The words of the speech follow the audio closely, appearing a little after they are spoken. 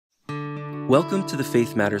Welcome to the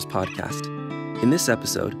Faith Matters podcast. In this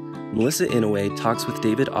episode, Melissa Inouye talks with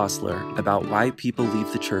David Ostler about why people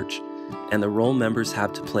leave the church and the role members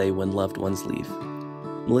have to play when loved ones leave.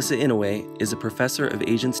 Melissa Inouye is a professor of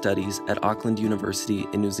Asian Studies at Auckland University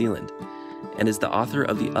in New Zealand and is the author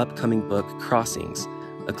of the upcoming book Crossings,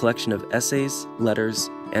 a collection of essays, letters,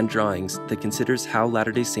 and drawings that considers how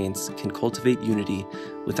Latter-day Saints can cultivate unity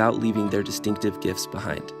without leaving their distinctive gifts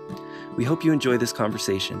behind. We hope you enjoy this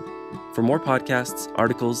conversation. For more podcasts,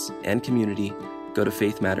 articles, and community, go to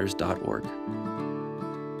faithmatters.org.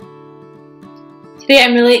 Today,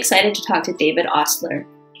 I'm really excited to talk to David Ostler.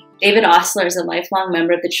 David Ostler is a lifelong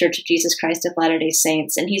member of the Church of Jesus Christ of Latter-day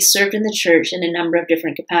Saints, and he's served in the church in a number of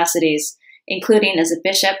different capacities, including as a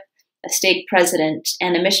bishop, a stake president,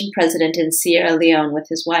 and a mission president in Sierra Leone with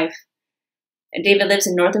his wife. David lives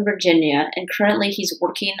in Northern Virginia, and currently he's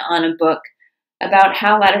working on a book about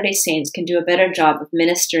how Latter-day Saints can do a better job of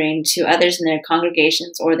ministering to others in their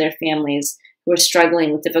congregations or their families who are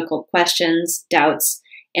struggling with difficult questions, doubts,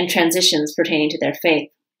 and transitions pertaining to their faith.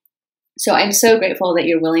 So I'm so grateful that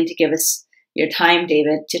you're willing to give us your time,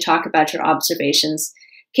 David, to talk about your observations.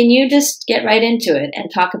 Can you just get right into it and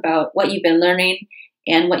talk about what you've been learning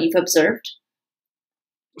and what you've observed?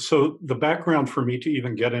 So the background for me to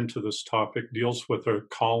even get into this topic deals with a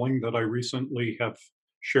calling that I recently have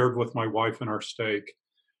shared with my wife and our stake.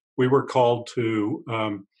 We were called to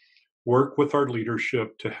work with our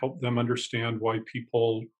leadership to help them understand why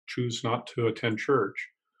people choose not to attend church.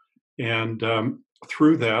 And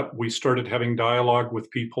through that, we started having dialogue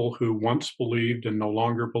with people who once believed and no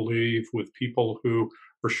longer believe, with people who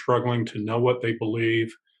are struggling to know what they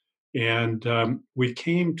believe. And we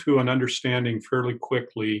came to an understanding fairly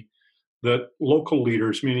quickly that local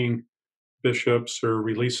leaders, meaning bishops or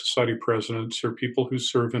Relief Society presidents or people who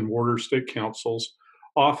serve in ward or state councils,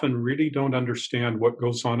 often really don't understand what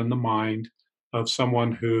goes on in the mind of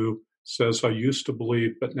someone who says, I used to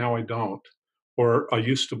believe, but now I don't. Or I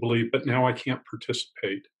used to believe, but now I can't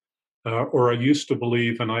participate. Or I used to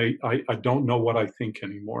believe, and I don't know what I think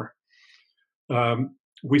anymore.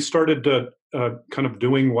 We started kind of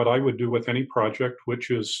doing what I would do with any project, which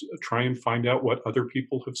is try and find out what other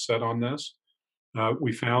people have said on this.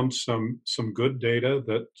 We found some good data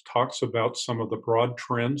that talks about some of the broad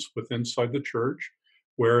trends within inside the church,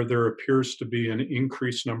 where there appears to be an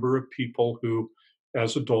increased number of people who,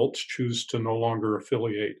 as adults, choose to no longer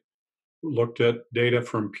affiliate. Looked at data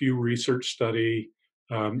from Pew Research Study.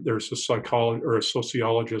 There's a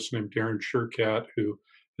sociologist named Darren Shurkat who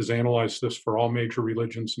has analyzed this for all major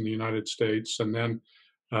religions in the United States. And then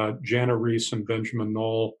Jana Reese and Benjamin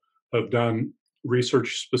Knoll have done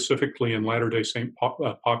research specifically in Latter-day Saint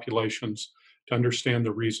populations to understand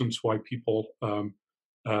the reasons why people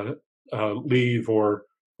leave or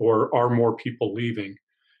are more people leaving.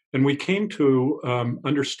 And we came to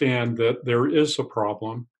understand that there is a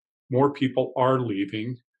problem. More people are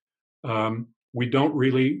leaving. We don't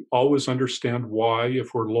really always understand why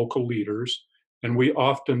if we're local leaders, and we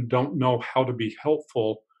often don't know how to be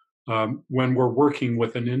helpful when we're working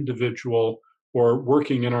with an individual or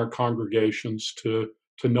working in our congregations to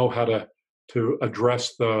know how to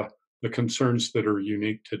address the concerns that are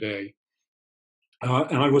unique today.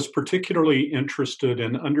 And I was particularly interested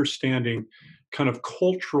in understanding kind of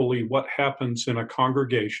culturally what happens in a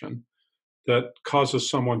congregation that causes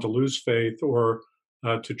someone to lose faith or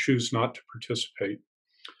to choose not to participate.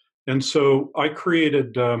 And so I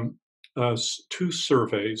created 2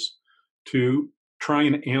 surveys to try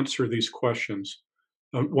and answer these questions.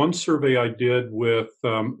 One survey I did with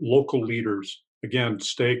local leaders, again,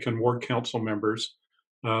 stake and ward council members.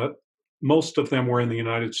 Most of them were in the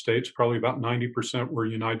United States, probably about 90% were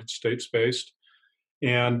United States based,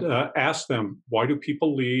 and asked them, why do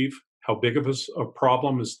people leave? How big of a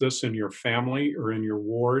problem is this in your family or in your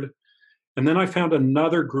ward? And then I found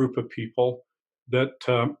another group of people that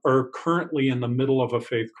are currently in the middle of a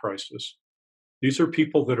faith crisis. These are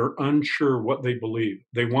people that are unsure what they believe.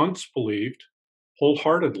 They once believed,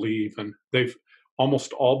 wholeheartedly even. They've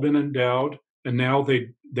almost all been endowed, and now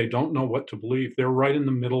they don't know what to believe. They're right in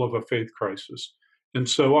the middle of a faith crisis. And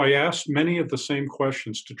so I asked many of the same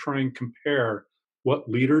questions to try and compare what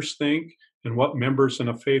leaders think and what members in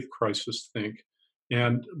a faith crisis think.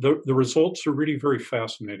 And the results are really very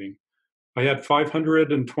fascinating. I had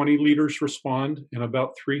 520 leaders respond and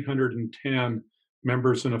about 310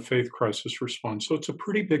 members in a faith crisis respond. So it's a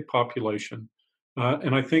pretty big population.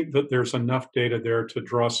 And I think that there's enough data there to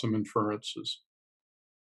draw some inferences.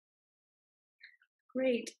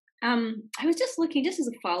 Great. I was just looking, just as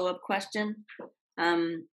a follow-up question.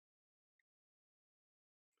 You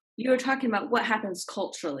were talking about what happens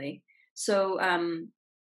culturally. So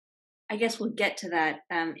I guess we'll get to that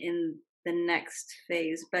in the next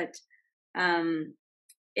phase, but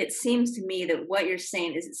it seems to me that what you're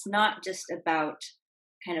saying is it's not just about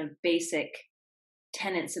kind of basic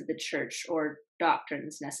tenets of the church or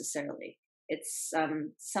doctrines necessarily. It's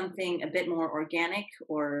something a bit more organic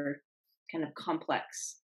or kind of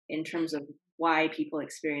complex in terms of why people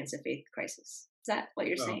experience a faith crisis. Is that what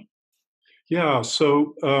you're saying? Yeah.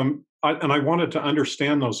 So, I wanted to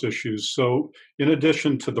understand those issues. So, in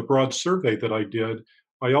addition to the broad survey that I did,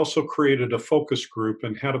 I also created a focus group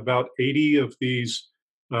and had about 80 of these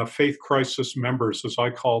faith crisis members, as I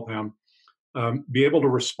call them, be able to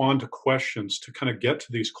respond to questions to kind of get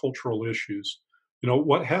to these cultural issues.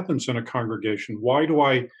 What happens in a congregation? Why do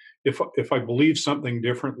if I believe something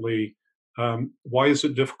differently, why is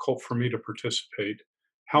it difficult for me to participate?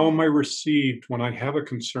 How am I received when I have a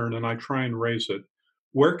concern and I try and raise it?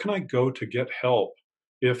 Where can I go to get help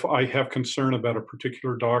if I have concern about a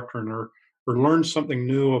particular doctrine or learn something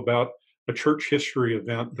new about a church history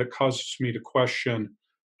event that causes me to question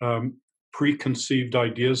um, preconceived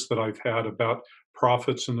ideas that I've had about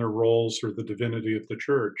prophets and their roles or the divinity of the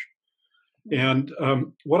church? And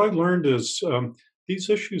what I learned is these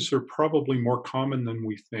issues are probably more common than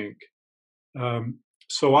we think. Um,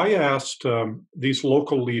 so I asked these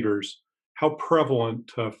local leaders how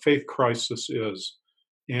prevalent faith crisis is.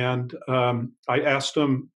 And I asked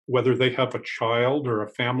them whether they have a child or a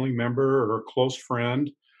family member or a close friend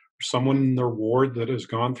or someone in their ward that has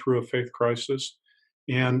gone through a faith crisis.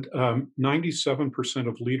 And 97%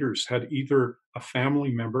 of leaders had either a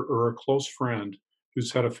family member or a close friend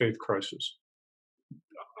who's had a faith crisis.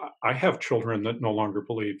 I have children that no longer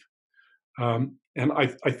believe. And I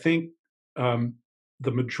think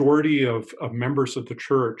the majority of members of the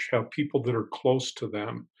church have people that are close to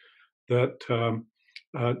them that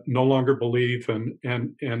no longer believe, and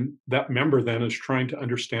that member then is trying to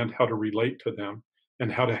understand how to relate to them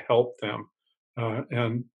and how to help them,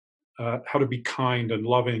 and how to be kind and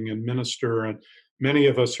loving and minister. And many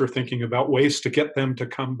of us are thinking about ways to get them to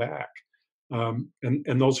come back.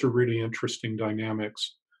 And those are really interesting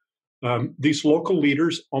dynamics. These local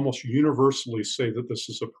leaders almost universally say that this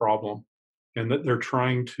is a problem and that they're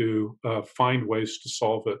trying to find ways to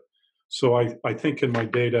solve it. So I think in my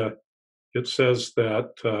data, it says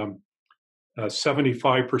that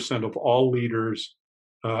 75% of all leaders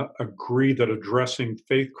agree that addressing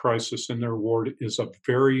faith crisis in their ward is a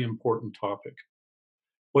very important topic.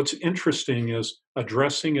 What's interesting is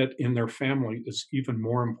addressing it in their family is even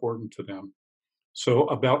more important to them. So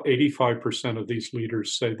about 85% of these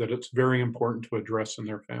leaders say that it's very important to address in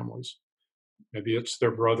their families. Maybe it's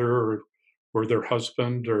their brother or their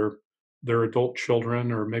husband or their adult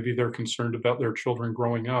children, or maybe they're concerned about their children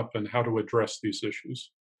growing up and how to address these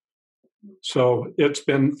issues. So it's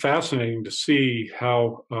been fascinating to see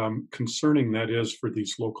how concerning that is for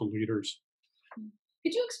these local leaders.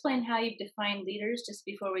 Could you explain how you define leaders just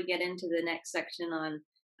before we get into the next section on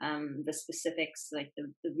the specifics, like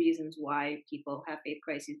the reasons why people have faith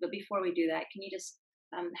crises? But before we do that, can you just,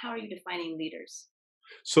 how are you defining leaders?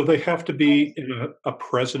 So they have to be in a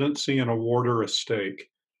presidency and a ward or a stake.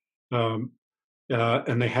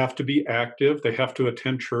 And they have to be active. They have to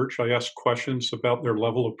attend church. I ask questions about their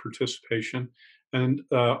level of participation. And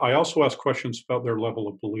I also ask questions about their level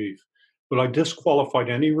of belief. But I disqualified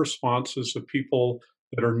any responses of people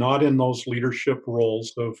that are not in those leadership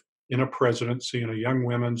roles of in a presidency, in a young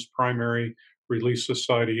women's primary, Relief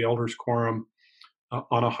Society, elders quorum,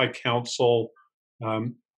 on a high council,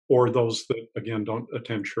 or those that, again, don't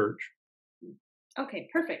attend church. Okay,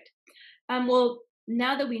 perfect. Well,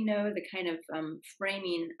 now that we know the kind of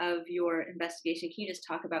framing of your investigation, can you just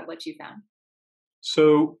talk about what you found?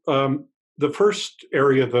 So the first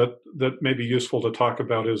area that may be useful to talk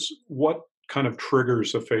about is what kind of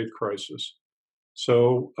triggers a faith crisis.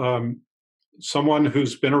 So someone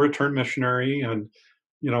who's been a returned missionary and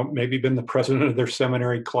maybe been the president of their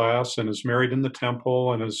seminary class and is married in the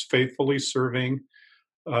temple and is faithfully serving.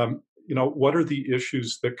 What are the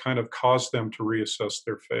issues that kind of cause them to reassess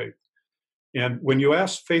their faith? And when you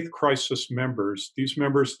ask faith crisis members, these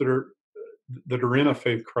members that are in a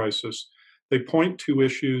faith crisis, they point to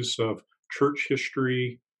issues of church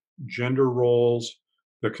history, gender roles,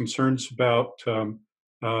 the concerns about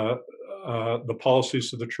the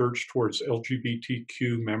policies of the church towards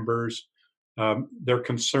LGBTQ members. They're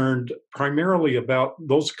concerned primarily about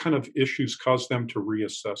those kind of issues cause them to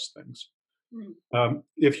reassess things.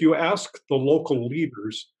 If you ask the local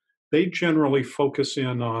leaders, they generally focus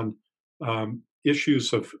in on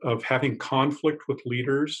issues of having conflict with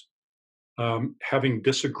leaders, having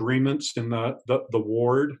disagreements in the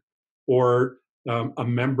ward, or a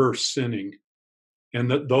member sinning. and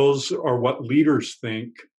that those are what leaders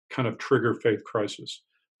think kind of trigger faith crisis.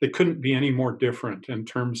 They couldn't be any more different in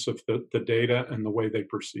terms of the data and the way they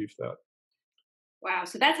perceive that. Wow.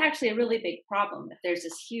 So that's actually a really big problem. If there's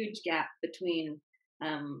this huge gap between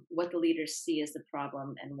what the leaders see as the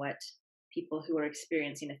problem and what people who are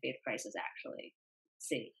experiencing a faith crisis actually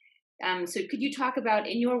see. So could you talk about,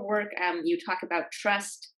 in your work, you talk about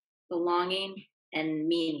trust, belonging, and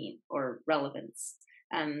meaning or relevance.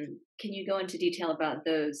 Can you go into detail about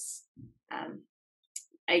those?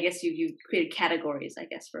 I guess you created categories, I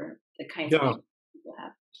guess, for the kinds of people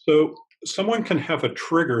have. So someone can have a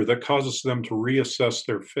trigger that causes them to reassess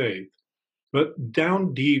their faith, but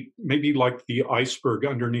down deep, maybe like the iceberg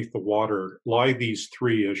underneath the water, lie these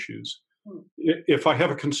three issues. If I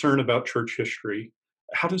have a concern about church history,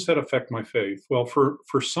 how does that affect my faith? Well,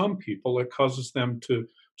 for some people, it causes them to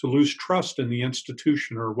lose trust in the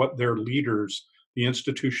institution or what their leaders, the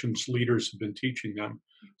institution's leaders, have been teaching them.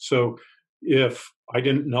 So if I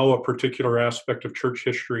didn't know a particular aspect of church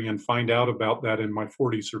history and find out about that in my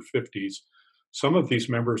 40s or 50s, some of these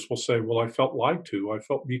members will say, well, I felt lied to. I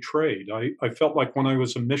felt betrayed. I felt like when I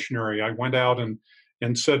was a missionary, I went out and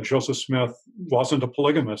said Joseph Smith wasn't a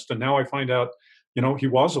polygamist. And now I find out, he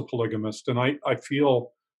was a polygamist. And I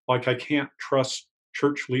feel like I can't trust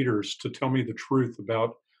church leaders to tell me the truth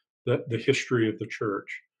about the history of the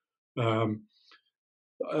church. The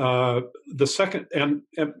second, and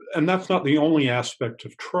that's not the only aspect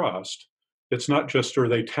of trust. It's not just, are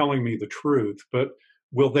they telling me the truth, but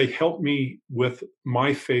will they help me with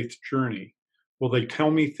my faith journey? Will they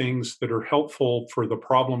tell me things that are helpful for the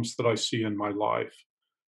problems that I see in my life?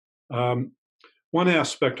 One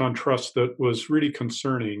aspect on trust that was really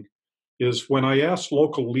concerning is when I asked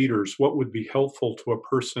local leaders what would be helpful to a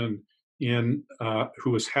person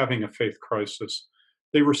who was having a faith crisis,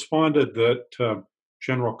 they responded that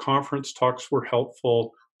general conference talks were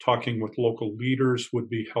helpful, talking with local leaders would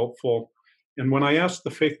be helpful. And when I asked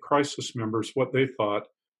the faith crisis members what they thought,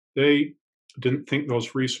 they didn't think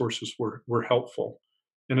those resources were helpful.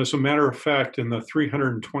 And as a matter of fact, in the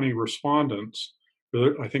 320 respondents,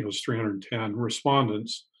 I think it was 310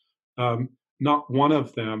 respondents, not one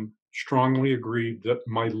of them strongly agreed that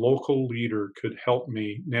my local leader could help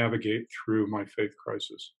me navigate through my faith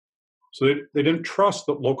crisis. So they didn't trust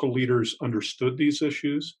that local leaders understood these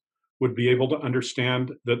issues, would be able to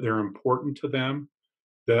understand that they're important to them,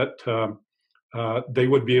 that they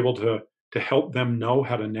would be able to help them know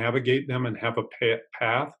how to navigate them and have a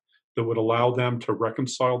path that would allow them to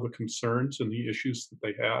reconcile the concerns and the issues that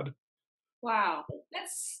they had. Wow,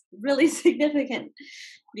 that's really significant,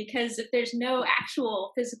 because if there's no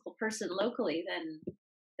actual physical person locally,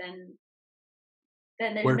 then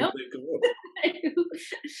there's Where no. do they go?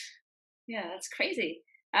 Yeah, that's crazy.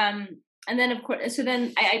 And then, of course, so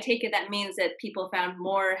then I take it that means that people found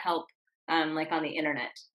more help, like on the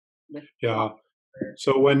internet. Yeah.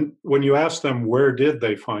 So when you ask them where did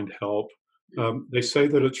they find help, they say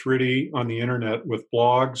that it's really on the internet with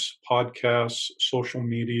blogs, podcasts, social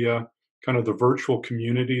media, kind of the virtual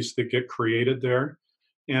communities that get created there.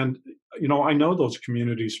 And, I know those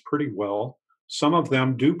communities pretty well. Some of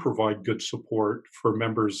them do provide good support for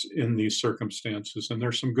members in these circumstances. And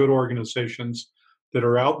there's some good organizations that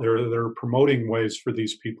are out there that are promoting ways for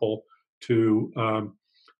these people to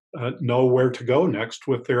know where to go next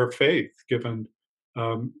with their faith, given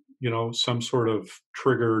some sort of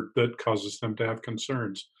trigger that causes them to have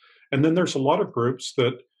concerns. And then there's a lot of groups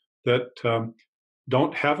that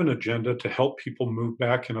don't have an agenda to help people move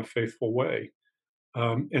back in a faithful way.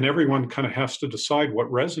 And everyone kind of has to decide what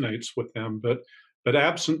resonates with them. But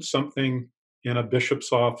absent something in a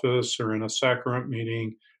bishop's office or in a sacrament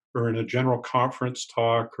meeting or in a general conference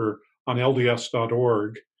talk or on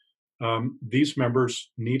LDS.org, these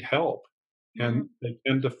members need help. And they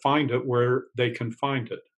tend to find it where they can find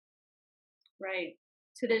it. Right.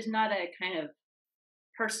 So there's not a kind of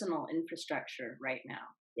personal infrastructure right now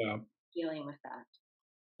dealing with that.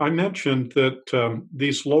 I mentioned that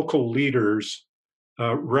these local leaders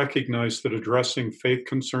recognize that addressing faith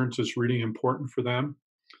concerns is really important for them.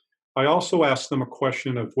 I also asked them a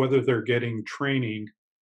question of whether they're getting training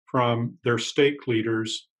from their stake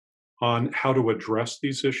leaders on how to address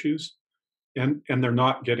these issues. And they're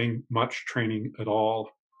not getting much training at all.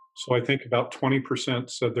 So I think about 20%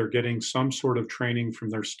 said they're getting some sort of training from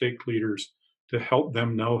their stake leaders to help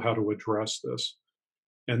them know how to address this.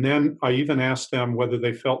 And then I even asked them whether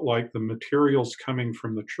they felt like the materials coming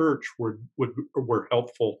from the church were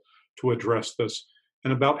helpful to address this.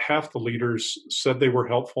 And about half the leaders said they were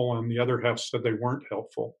helpful, and the other half said they weren't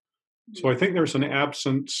helpful. So I think there's an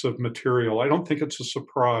absence of material. I don't think it's a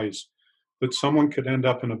surprise that someone could end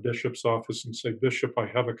up in a bishop's office and say, "Bishop, I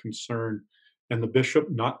have a concern," and the bishop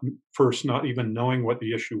not even knowing what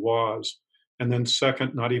the issue was, and then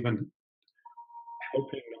second, not even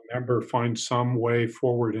helping the member find some way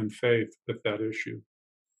forward in faith with that issue.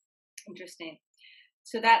 Interesting.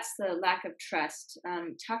 So that's the lack of trust.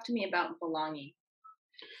 Talk to me about belonging.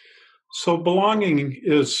 So belonging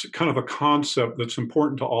is kind of a concept that's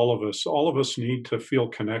important to all of us. All of us need to feel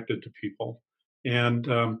connected to people. And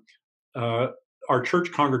uh, our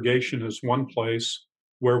church congregation is one place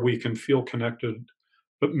where we can feel connected,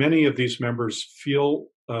 but many of these members feel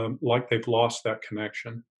like they've lost that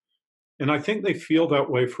connection. And I think they feel that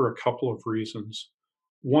way for a couple of reasons.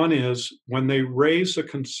 One is when they raise a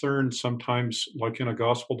concern, sometimes like in a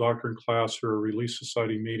gospel doctrine class or a Relief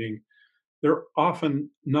Society meeting, they're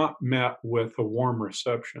often not met with a warm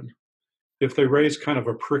reception. If they raise kind of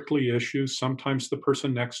a prickly issue, sometimes the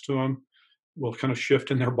person next to them will kind of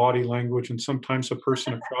shift in their body language, and sometimes the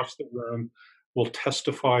person across the room will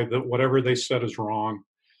testify that whatever they said is wrong.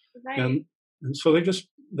 Right. And so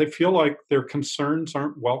they feel like their concerns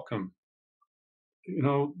aren't welcome,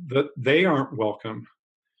 that they aren't welcome.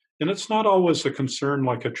 And it's not always a concern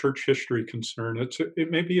like a church history concern.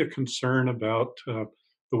 It may be a concern about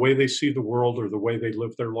the way they see the world or the way they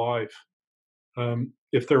live their life.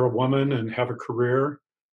 If they're a woman and have a career,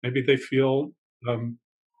 maybe they feel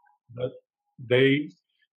that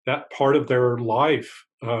that part of their life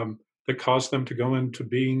that caused them to go into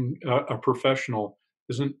being a professional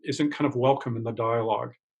isn't kind of welcome in the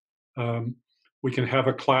dialogue. We can have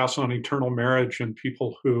a class on eternal marriage, and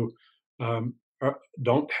people who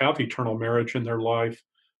don't have eternal marriage in their life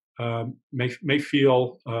may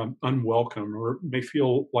feel unwelcome, or may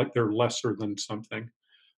feel like they're lesser than something.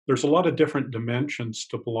 There's a lot of different dimensions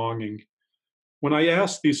to belonging. When I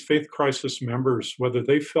asked these faith crisis members whether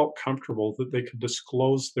they felt comfortable that they could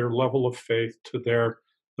disclose their level of faith to the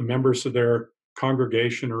members of their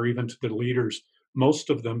congregation or even to the leaders, most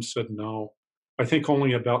of them said no. I think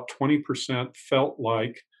only about 20% felt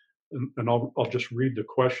like, and I'll just read the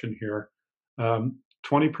question here,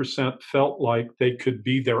 20% felt like they could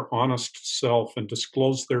be their honest self and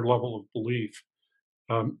disclose their level of belief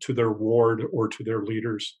to their ward or to their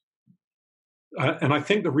leaders. And I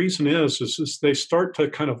think the reason is they start to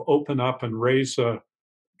kind of open up and raise a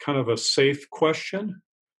kind of a safe question.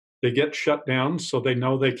 They get shut down, so they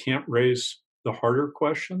know they can't raise the harder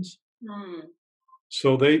questions. Mm.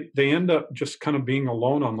 So they end up just kind of being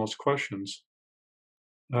alone on those questions.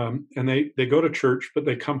 And they go to church, but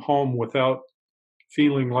they come home without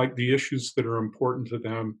feeling like the issues that are important to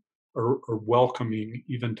them are welcoming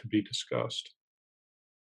even to be discussed.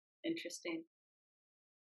 Interesting.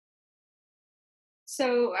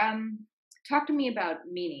 So talk to me about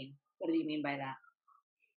meaning. What do you mean by that?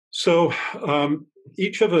 So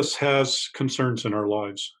each of us has concerns in our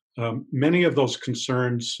lives. Many of those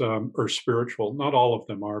concerns are spiritual. Not all of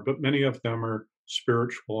them are, but many of them are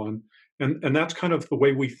spiritual. And that's kind of the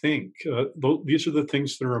way we think. These are the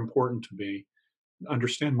things that are important to me.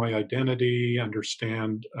 Understand my identity,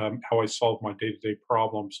 understand how I solve my day-to-day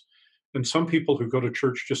problems. And some people who go to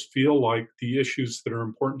church just feel like the issues that are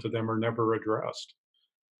important to them are never addressed.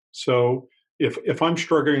 So if I'm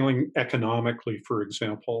struggling economically, for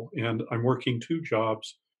example, and I'm working 2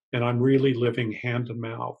 jobs and I'm really living hand to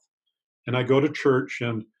mouth, and I go to church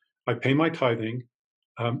and I pay my tithing,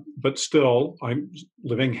 but still I'm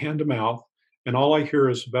living hand to mouth, and all I hear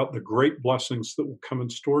is about the great blessings that will come in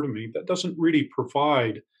store to me, that doesn't really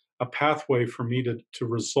provide a pathway for me to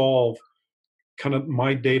resolve kind of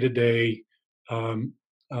my day-to-day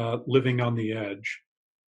living on the edge.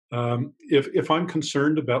 If I'm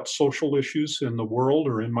concerned about social issues in the world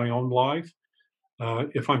or in my own life,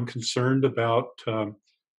 if I'm concerned about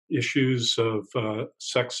issues of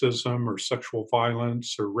sexism or sexual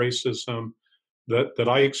violence or racism that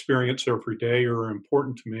I experience every day or are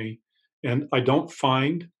important to me, and I don't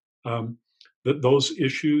find that those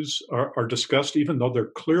issues are discussed, even though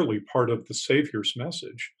they're clearly part of the Savior's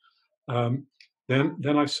message,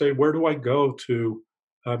 then I say, where do I go to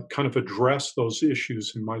kind of address those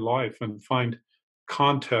issues in my life and find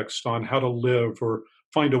context on how to live, or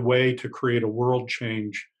find a way to create a world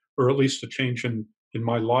change, or at least a change in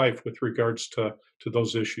my life with regards to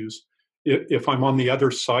those issues. If I'm on the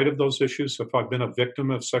other side of those issues, if I've been a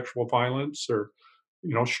victim of sexual violence, or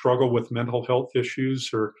struggle with mental health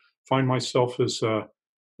issues, or find myself as a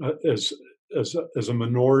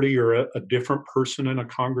minority or a different person in a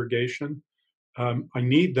congregation, I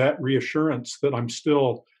need that reassurance that I'm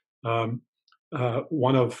still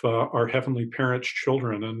one of our Heavenly Parent's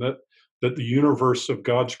children, and that the universe of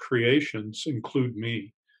God's creations include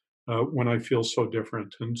me when I feel so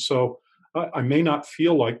different. And so I may not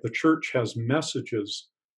feel like the church has messages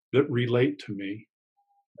that relate to me,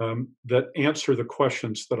 that answer the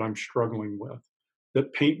questions that I'm struggling with,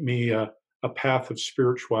 that paint me a path of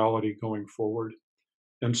spirituality going forward.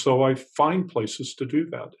 And so I find places to do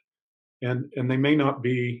that. And they may not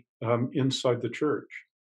be inside the church.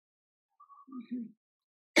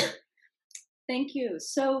 Thank you.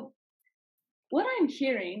 So, what I'm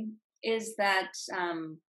hearing is that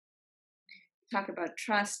talk about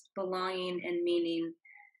trust, belonging, and meaning.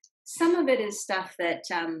 Some of it is stuff that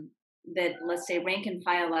that, let's say, rank and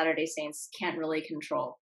file Latter-day Saints can't really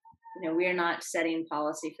control. We're not setting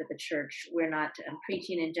policy for the church. We're not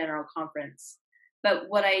preaching in general conference. But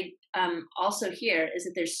what I also hear is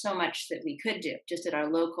that there's so much that we could do just at our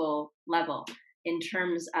local level in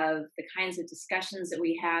terms of the kinds of discussions that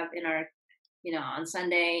we have in our, on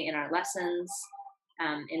Sunday, in our lessons,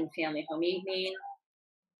 in family home evening,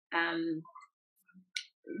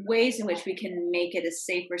 ways in which we can make it a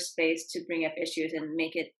safer space to bring up issues and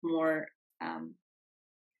make it more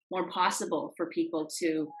possible for people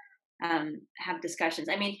to have discussions.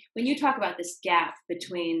 I mean, when you talk about this gap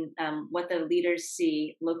between what the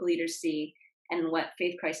local leaders see, and what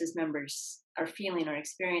Faith Crisis members are feeling or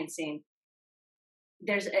experiencing,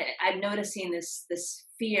 I'm noticing this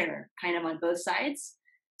fear kind of on both sides.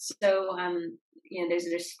 So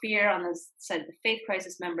there's fear on the side of the Faith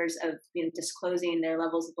Crisis members of disclosing their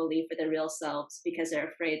levels of belief for their real selves because they're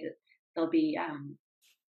afraid that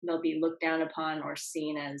they'll be looked down upon or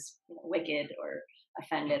seen as wicked or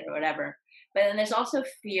offended or whatever. But then there's also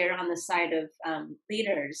fear on the side of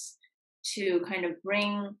leaders to kind of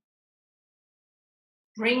bring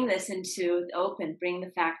this into the open, bring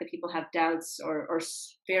the fact that people have doubts or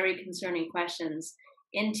very concerning questions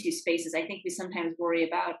into spaces. I think we sometimes worry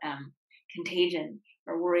about contagion,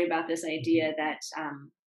 or worry about this idea that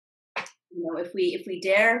if we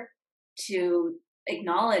dare to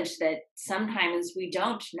acknowledge that sometimes we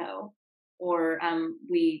don't know, or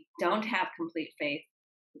we don't have complete faith,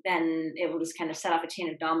 then it will just kind of set off a chain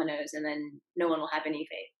of dominoes, and then no one will have any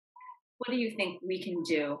faith. What do you think we can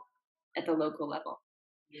do at the local level?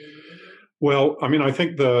 Well, I mean, I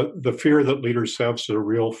think the fear that leaders have is a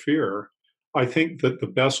real fear. I think that the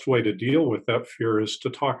best way to deal with that fear is to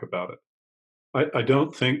talk about it. I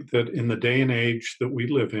don't think that in the day and age that we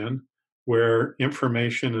live in, where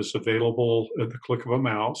information is available at the click of a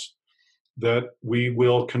mouse, that we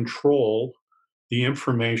will control the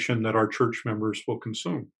information that our church members will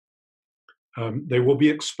consume. They will be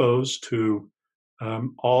exposed to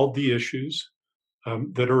all the issues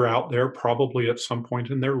that are out there, probably at some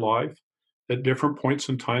point in their life. At different points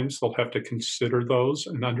in times, they'll have to consider those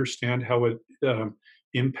and understand how it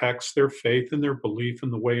impacts their faith and their belief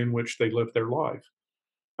in the way in which they live their life.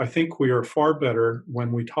 I think we are far better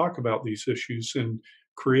when we talk about these issues and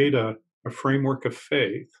create a framework of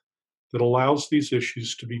faith that allows these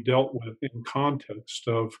issues to be dealt with in context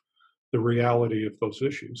of the reality of those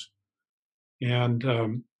issues. And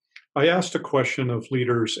I asked a question of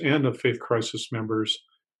leaders and of Faith Crisis members: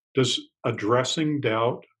 does addressing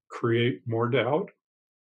doubt create more doubt?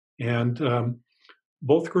 And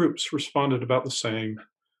both groups responded about the same.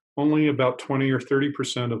 Only about 20 or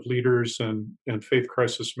 30% of leaders and Faith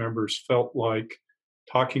Crisis members felt like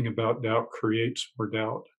talking about doubt creates more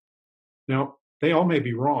doubt. Now, they all may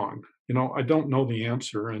be wrong. I don't know the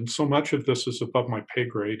answer, and so much of this is above my pay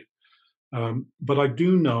grade. But I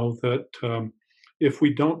do know that if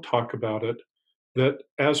we don't talk about it, that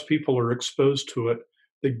as people are exposed to it,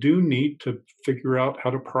 they do need to figure out how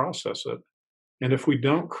to process it. And if we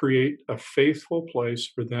don't create a faithful place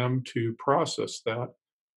for them to process that,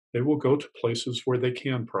 they will go to places where they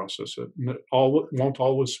can process it. And it won't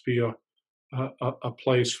always be a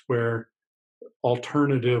place where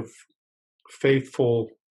alternative faithful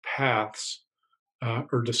paths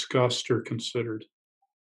are discussed or considered.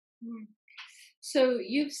 So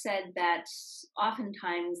you've said that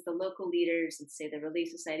oftentimes the local leaders, let's say the Relief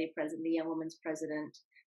Society president, the Young Women's president,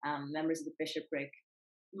 members of the bishopric,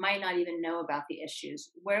 might not even know about the issues.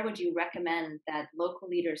 Where would you recommend that local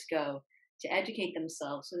leaders go to educate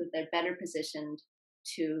themselves so that they're better positioned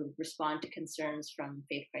to respond to concerns from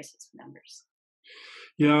Faith Crisis members?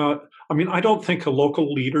 Yeah, I mean, I don't think a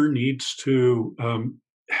local leader needs to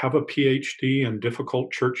have a PhD in difficult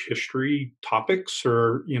church history topics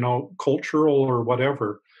or, cultural or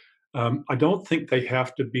whatever. I don't think they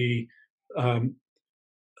have to be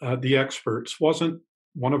the experts. Wasn't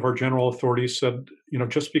one of our general authorities said,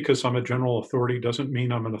 just because I'm a general authority doesn't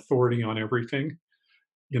mean I'm an authority on everything.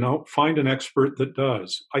 Find an expert that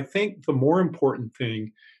does. I think the more important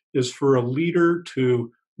thing is for a leader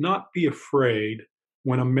to not be afraid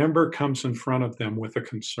when a member comes in front of them with a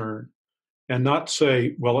concern. and not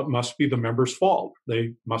say, well, it must be the member's fault.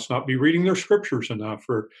 They must not be reading their scriptures enough,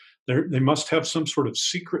 or they must have some sort of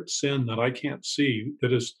secret sin that I can't see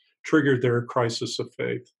that has triggered their crisis of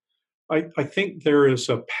faith. I think there is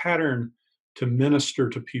a pattern to minister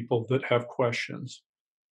to people that have questions.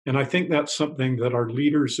 And I think that's something that our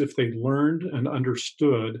leaders, if they learned and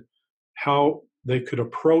understood how they could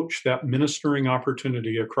approach that ministering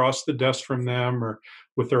opportunity across the desk from them or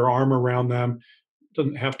with their arm around them,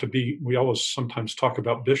 doesn't have to be, we always sometimes talk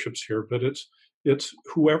about bishops here, but it's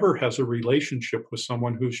whoever has a relationship with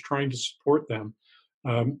someone who's trying to support them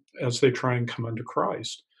as they try and come unto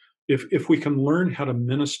Christ. If we can learn how to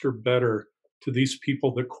minister better to these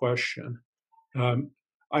people that question,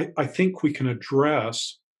 I think we can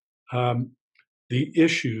address the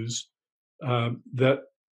issues that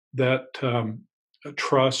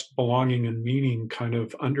trust, belonging, and meaning kind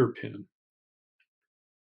of underpin.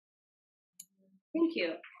 Thank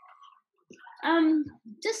you.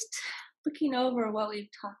 Just looking over what we've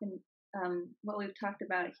talked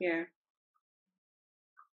about here.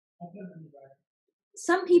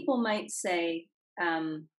 Some people might say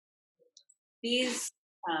these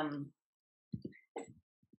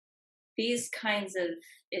kinds of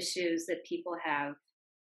issues that people have,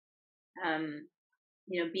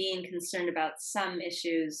 being concerned about some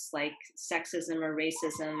issues like sexism or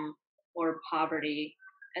racism or poverty,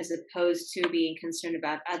 as opposed to being concerned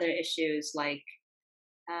about other issues like,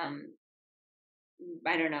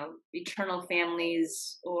 eternal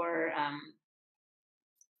families or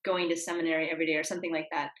going to seminary every day or something like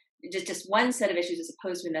that. Just one set of issues as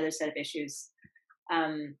opposed to another set of issues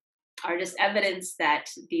are just evidence that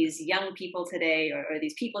these young people today, or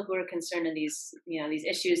these people who are concerned in these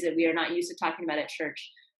issues that we are not used to talking about at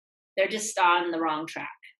church, they're just on the wrong track.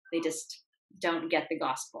 They just don't get the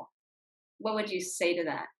gospel. What would you say to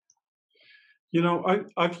that?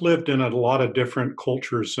 I've lived in a lot of different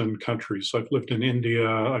cultures and countries. I've lived in India,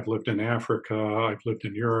 I've lived in Africa, I've lived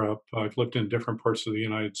in Europe, I've lived in different parts of the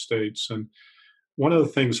United States. And one of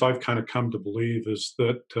the things I've kind of come to believe is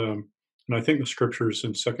that, and I think the scriptures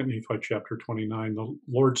in 2 Nephi chapter 29, the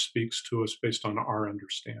Lord speaks to us based on our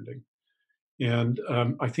understanding. And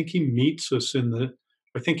I think he meets us I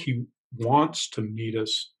think he wants to meet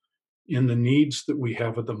us in the needs that we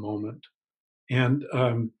have at the moment. And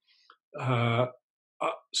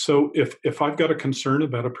so if I've got a concern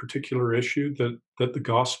about a particular issue that the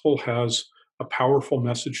gospel has a powerful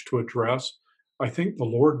message to address, I think the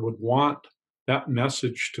Lord would want that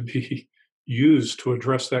message to be used to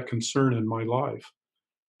address that concern in my life.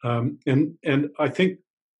 And I think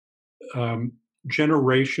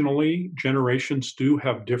generations do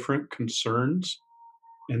have different concerns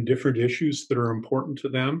and different issues that are important to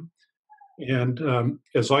them. And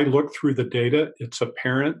as I look through the data, it's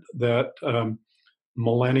apparent that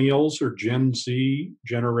millennials or Gen Z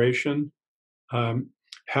generation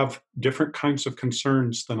have different kinds of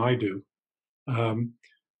concerns than I do.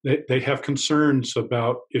 They have concerns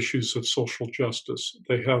about issues of social justice.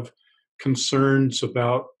 They have concerns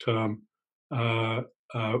about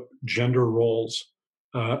gender roles,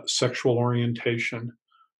 sexual orientation,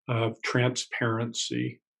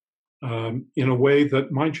 transparency, in a way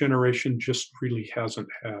that my generation just really hasn't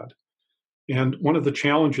had. And one of the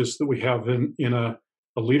challenges that we have in a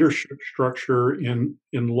leadership structure in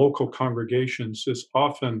local congregations is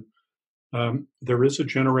often there is a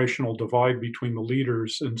generational divide between the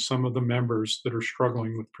leaders and some of the members that are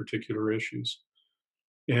struggling with particular issues.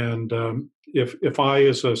 And if I,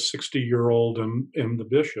 as a 60-year-old, am the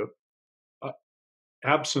bishop,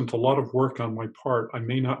 absent a lot of work on my part, I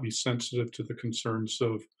may not be sensitive to the concerns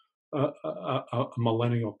of a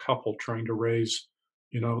millennial couple trying to raise,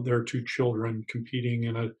 their two children, competing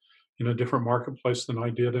in a different marketplace than I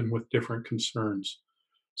did and with different concerns.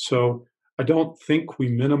 So I don't think we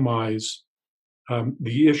minimize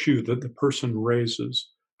the issue that the person raises.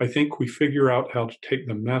 I think we figure out how to take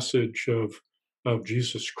the message of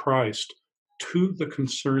Jesus Christ to the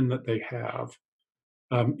concern that they have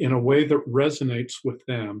in a way that resonates with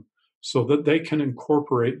them, so that they can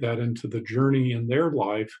incorporate that into the journey in their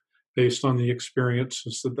life based on the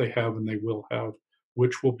experiences that they have and they will have,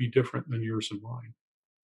 which will be different than yours and mine.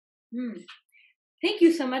 Thank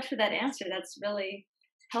you so much for that answer. That's really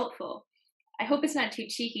helpful. I hope it's not too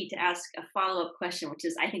cheeky to ask a follow-up question, which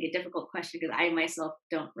is, I think, a difficult question because I myself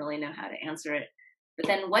don't really know how to answer it. But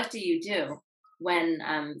then what do you do when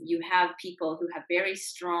you have people who have very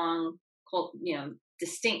strong,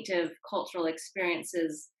 distinctive cultural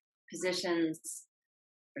experiences, positions,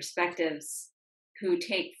 perspectives, who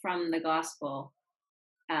take from the gospel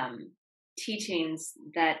teachings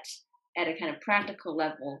that at a kind of practical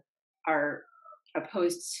level are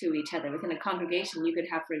opposed to each other. Within a congregation, you could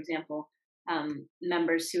have, for example,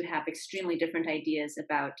 members who have extremely different ideas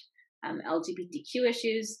about LGBTQ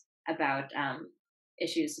issues, about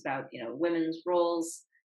issues about women's roles.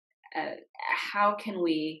 How can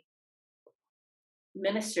we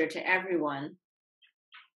minister to everyone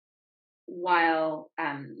while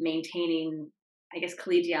maintaining, I guess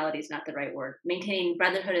collegiality is not the right word, maintaining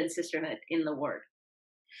brotherhood and sisterhood in the word?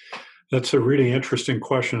 That's a really interesting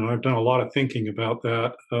question. I've done a lot of thinking about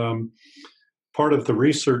that. Part of the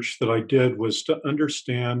research that I did was to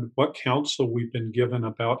understand what counsel we've been given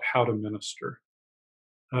about how to minister.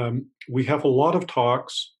 We have a lot of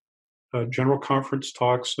talks, general conference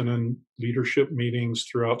talks, and in leadership meetings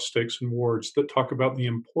throughout stakes and wards that talk about the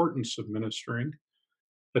importance of ministering,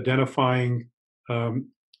 identifying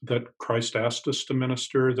that Christ asked us to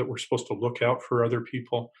minister, that we're supposed to look out for other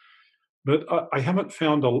people. But I haven't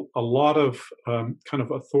found a lot of kind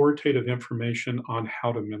of authoritative information on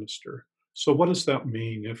how to minister. So what does that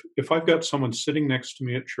mean? If I've got someone sitting next to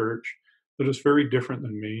me at church that is very different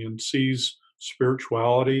than me and sees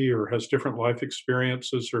spirituality or has different life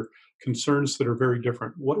experiences or concerns that are very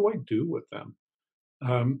different, what do I do with them?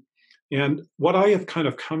 And what I have kind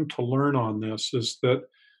of come to learn on this is that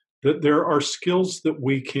there are skills that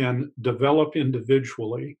we can develop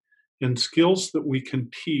individually and skills that we can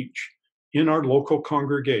teach in our local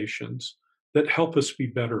congregations that help us be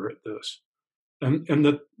better at this.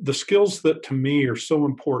 And the skills that to me are so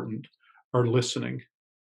important are listening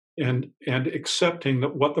and accepting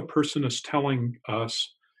that what the person is telling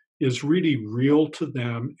us is really real to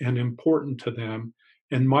them and important to them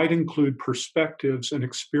and might include perspectives and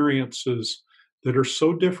experiences that are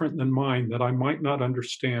so different than mine that I might not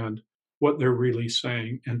understand what they're really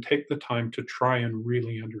saying, and take the time to try and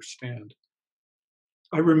really understand.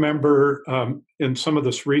 I remember in some of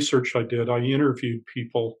this research I did, I interviewed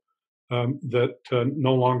people that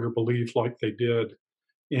no longer believed like they did.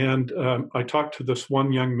 And I talked to this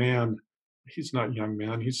one young man. He's not a young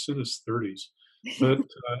man, he's in his 30s, but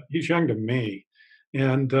he's young to me.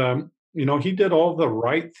 And, he did all the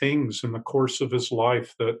right things in the course of his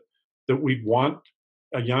life that we'd want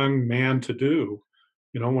a young man to do.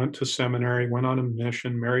 Went to seminary, went on a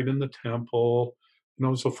mission, married in the temple,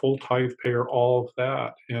 was a full tithe payer, all of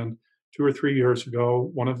that. And 2 or 3 years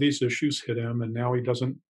ago, one of these issues hit him, and now he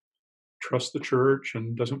doesn't trust the church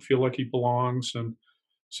and doesn't feel like he belongs. And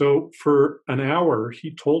so for an hour,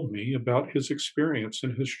 he told me about his experience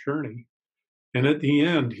and his journey. And at the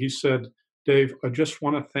end, he said, "Dave, I just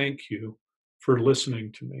want to thank you for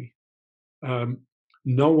listening to me.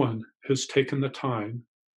 No one has taken the time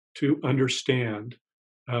to understand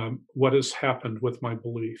what has happened with my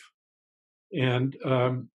belief." And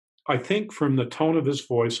I think from the tone of his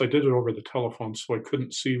voice, I did it over the telephone, so I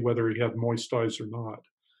couldn't see whether he had moist eyes or not.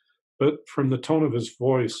 But from the tone of his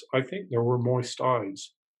voice, I think there were moist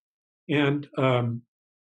eyes. And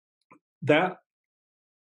that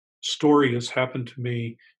story has happened to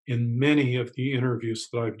me in many of the interviews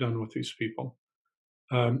that I've done with these people.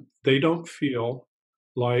 They don't feel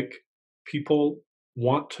like people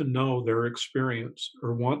want to know their experience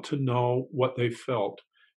or want to know what they felt.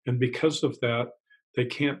 And because of that, they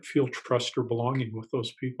can't feel trust or belonging with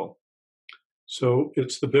those people. So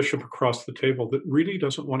it's the bishop across the table that really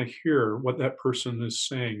doesn't want to hear what that person is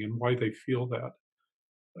saying and why they feel that.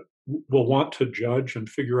 Will want to judge and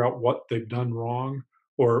figure out what they've done wrong,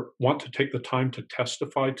 or want to take the time to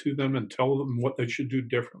testify to them and tell them what they should do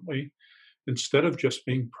differently, instead of just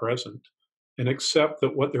being present and accept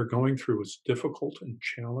that what they're going through is difficult and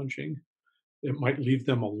challenging. It might leave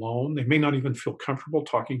them alone. They may not even feel comfortable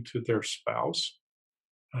talking to their spouse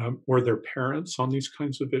or their parents on these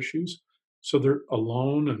kinds of issues. So they're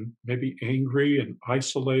alone and maybe angry and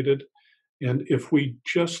isolated. And if we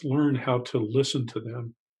just learn how to listen to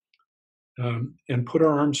them and put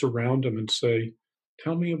our arms around them and say,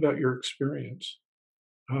 "Tell me about your experience.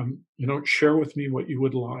 Share with me what you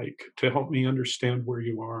would like to help me understand where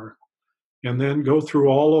you are." And then go through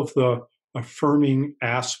all of the affirming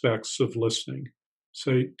aspects of listening.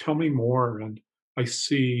 Say, "Tell me more, and I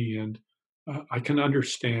see, and I can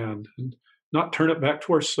understand," and not turn it back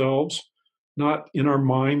to ourselves, not in our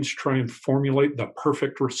minds try and formulate the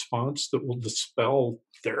perfect response that will dispel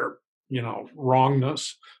their,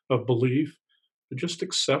 wrongness of belief, but just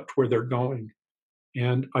accept where they're going.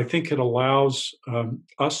 And I think it allows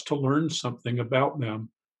us to learn something about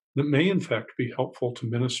them that may, in fact, be helpful to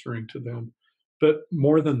ministering to them. But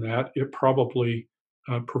more than that, it probably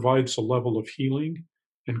provides a level of healing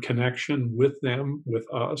and connection with them, with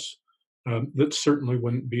us, that certainly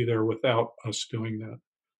wouldn't be there without us doing that.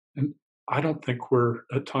 And I don't think we're,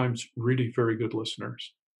 at times, really very good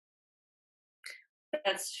listeners.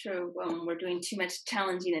 That's true. We're doing too much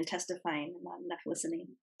challenging and testifying and not enough listening.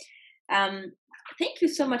 Um, Thank you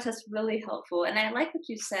so much. That's really helpful. And I like what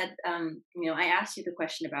you said. I asked you the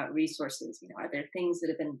question about resources. Are there things that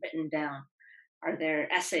have been written down? Are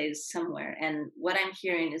there essays somewhere? And what I'm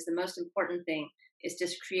hearing is the most important thing is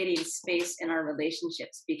just creating space in our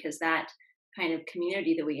relationships, because that kind of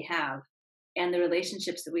community that we have and the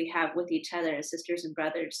relationships that we have with each other as sisters and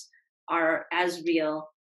brothers are as real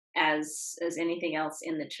as anything else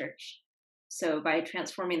in the church. So by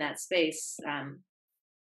transforming that space,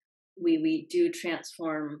 we do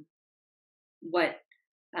transform what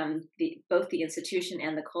both the institution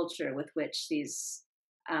and the culture with which these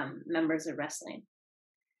members are wrestling.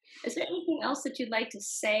 Is there anything else that you'd like to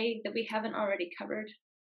say that we haven't already covered?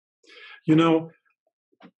 You know,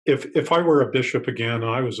 if I were a bishop again,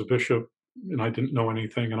 I was a bishop and I didn't know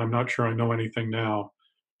anything, and I'm not sure I know anything now,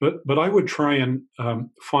 but I would try and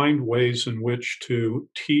find ways in which to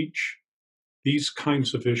teach these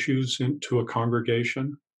kinds of issues into a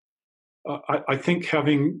congregation. I think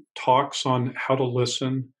having talks on how to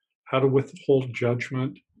listen, how to withhold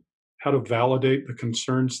judgment, how to validate the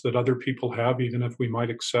concerns that other people have, even if we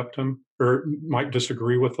might accept them or might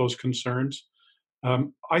disagree with those concerns.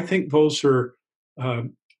 I think those are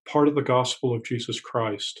part of the gospel of Jesus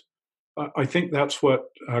Christ. I think that's what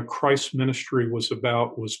Christ's ministry was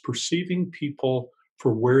about, was perceiving people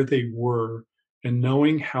for where they were and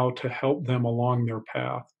knowing how to help them along their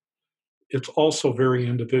path. It's also very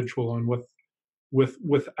individual, and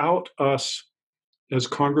without us as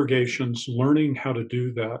congregations learning how to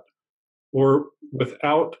do that, or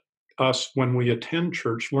without us when we attend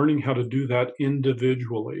church learning how to do that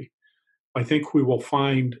individually, I think we will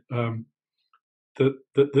find that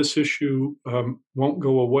this issue won't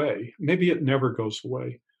go away. Maybe it never goes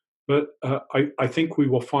away, but I think we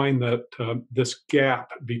will find that this gap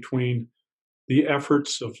between the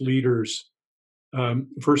efforts of leaders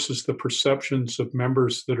versus the perceptions of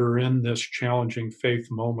members that are in this challenging faith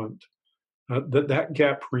moment, that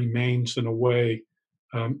gap remains in a way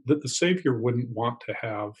that the Savior wouldn't want to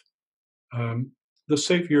have. The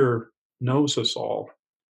Savior knows us all.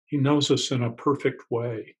 He knows us in a perfect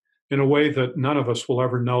way, in a way that none of us will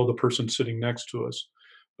ever know the person sitting next to us.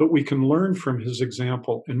 But we can learn from his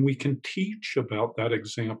example, and we can teach about that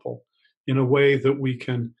example in a way that we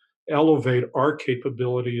can elevate our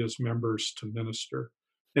capability as members to minister,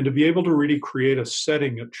 and to be able to really create a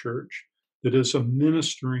setting at church that is a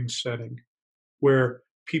ministering setting where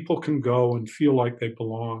people can go and feel like they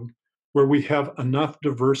belong, where we have enough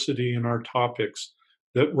diversity in our topics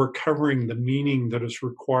that we're covering the meaning that is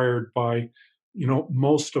required by,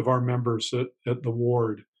 most of our members at the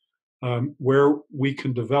ward, where we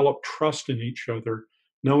can develop trust in each other,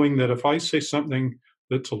 knowing that if I say something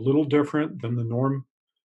that's a little different than the norm,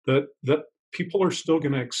 that people are still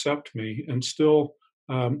going to accept me and still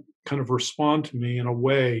kind of respond to me in a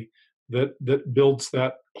way that builds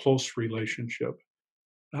that close relationship.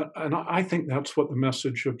 And I think that's what the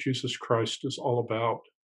message of Jesus Christ is all about.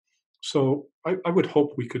 So I would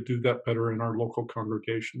hope we could do that better in our local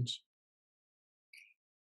congregations.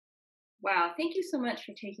 Wow, thank you so much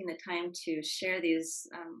for taking the time to share this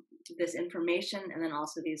information and then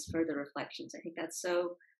also these further reflections. I think that's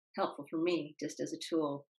so helpful for me, just as a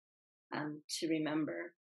tool to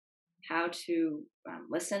remember how to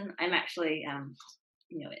listen. I'm actually,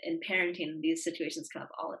 in parenting, these situations come up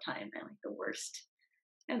all the time. I'm like the worst.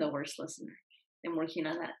 I'm the worst listener. I'm working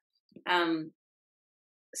on that.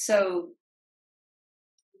 So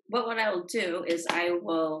what I will do is I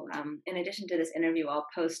will, in addition to this interview, I'll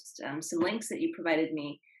post some links that you provided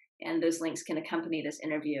me, and those links can accompany this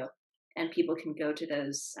interview, and people can go to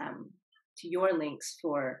those, to your links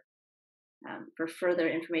for further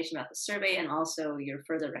information about the survey and also your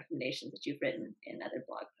further recommendations that you've written in other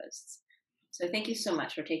blog posts. So thank you so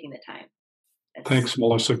much for taking the time. Thanks,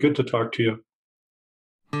 Melissa. Good to talk to you.